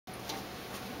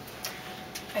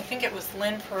I think it was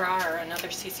Lynn Farrar, another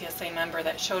CCSA member,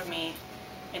 that showed me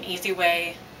an easy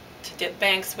way to dip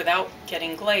banks without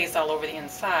getting glaze all over the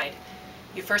inside.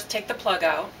 You first take the plug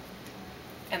out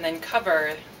and then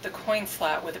cover the coin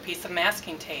slot with a piece of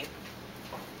masking tape.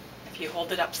 If you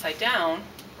hold it upside down,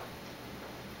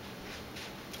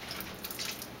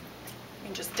 you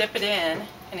can just dip it in,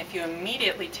 and if you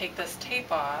immediately take this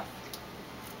tape off,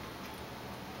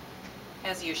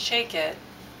 as you shake it,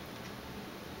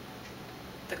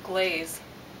 the glaze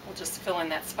will just fill in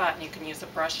that spot, and you can use a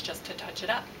brush just to touch it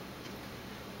up.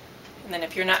 And then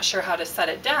if you're not sure how to set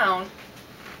it down,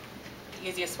 the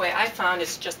easiest way I found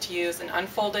is just to use an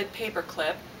unfolded paper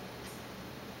clip,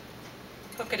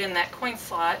 hook it in that coin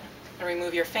slot, and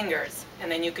remove your fingers.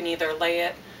 And then you can either lay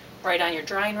it right on your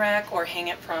drying rack or hang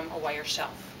it from a wire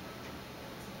shelf.